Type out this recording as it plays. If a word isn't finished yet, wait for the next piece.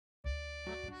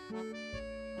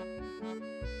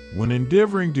When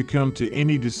endeavoring to come to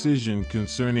any decision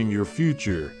concerning your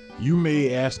future, you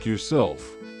may ask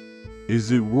yourself,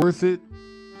 is it worth it?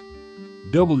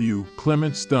 W.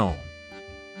 Clement Stone.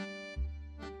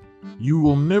 You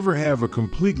will never have a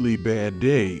completely bad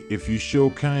day if you show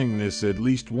kindness at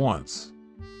least once.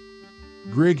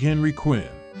 Greg Henry Quinn.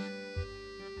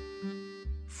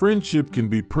 Friendship can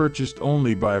be purchased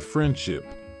only by friendship.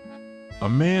 A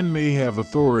man may have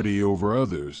authority over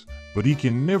others, but he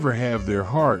can never have their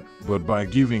heart but by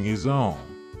giving his own.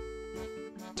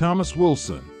 Thomas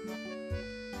Wilson.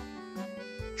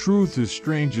 Truth is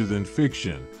stranger than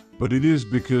fiction, but it is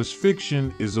because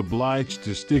fiction is obliged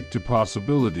to stick to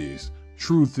possibilities.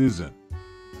 Truth isn't.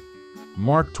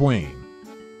 Mark Twain.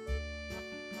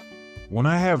 When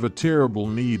I have a terrible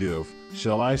need of,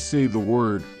 shall I say the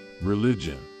word,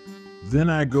 religion, then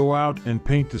I go out and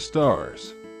paint the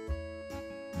stars.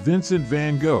 Vincent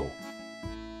Van Gogh.